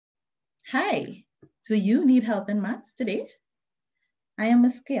Hi, do you need help in maths today? I am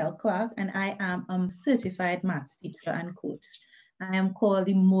Ms Clarke and I am a certified maths teacher and coach. I am called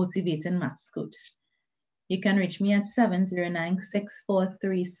the Motivating Maths Coach. You can reach me at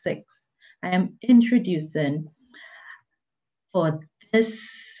 709-6436. I am introducing for this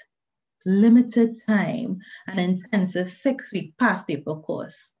limited time an intensive 6-week PastPaper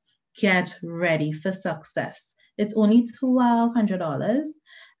course. Get ready for success. It's only $1,200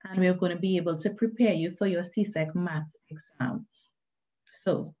 and we're going to be able to prepare you for your CSEC Maths exam.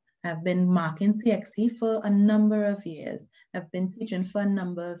 So I've been marking CXC for a number of years. I've been teaching for a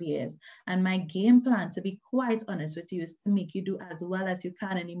number of years. And my game plan, to be quite honest with you, is to make you do as well as you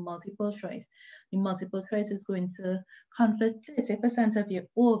can in the multiple choice. The multiple choice is going to convert 30% of your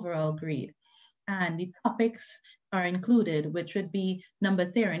overall grade. And the topics are included, which would be number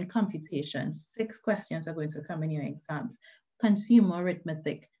theory and computation. 6 questions are going to come in your exams. Consumer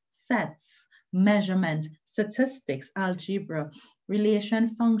arithmetic, sets, measurement, statistics, algebra,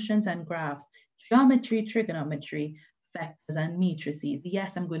 relation functions and graphs, geometry, trigonometry, vectors and matrices.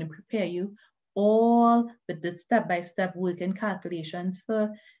 Yes, I'm going to prepare you all with the step-by-step working calculations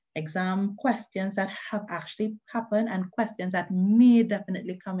for exam questions that have actually happened and questions that may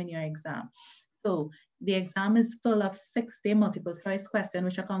definitely come in your exam. So the exam is full of 6-day multiple choice questions,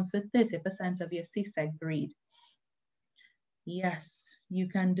 which accounts for 30% of your CSEC grade. Yes, you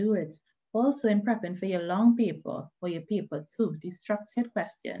can do it. Also, in prepping for your long paper or your paper 2, the structured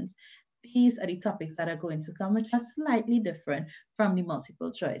questions, these are the topics that are going to come, which are slightly different from the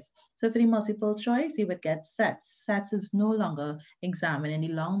multiple choice. So for the multiple choice, you would get sets. Sets is no longer examined in the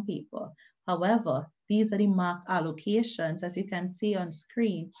long paper. However, these are the marked allocations, as you can see on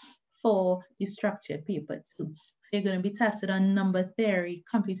screen, for the structured paper 2. So you're going to be tested on number theory,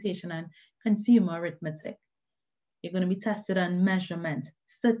 computation, and consumer arithmetic. You're going to be tested on measurement,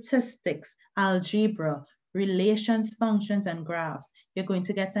 statistics, algebra, relations, functions, and graphs. You're going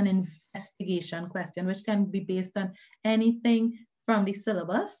to get an investigation question, which can be based on anything from the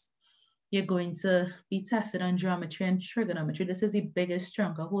syllabus. You're going to be tested on geometry and trigonometry. This is the biggest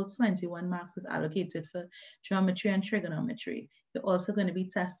chunk. A whole 21 marks is allocated for geometry and trigonometry. You're also going to be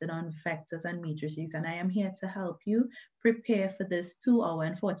tested on vectors and matrices, and I am here to help you prepare for this 2-hour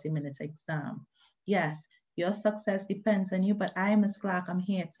and 40-minute exam. Yes, your success depends on you, but I, Ms Clarke, I'm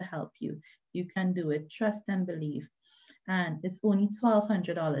here to help you. You can do it. Trust and believe. And it's only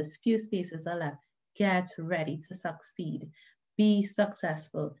 $1,200. Few spaces are left. Get ready to succeed. Be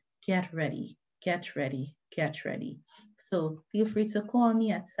successful. Get ready. Get ready. Get ready. So feel free to call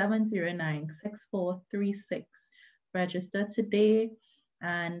me at 709-6436. Register today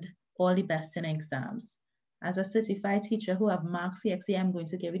and all the best in exams. As a certified teacher who have marked CXC, I'm going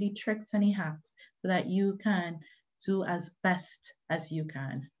to give you the tricks and the hacks so that you can do as best as you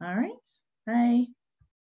can. All right? Bye.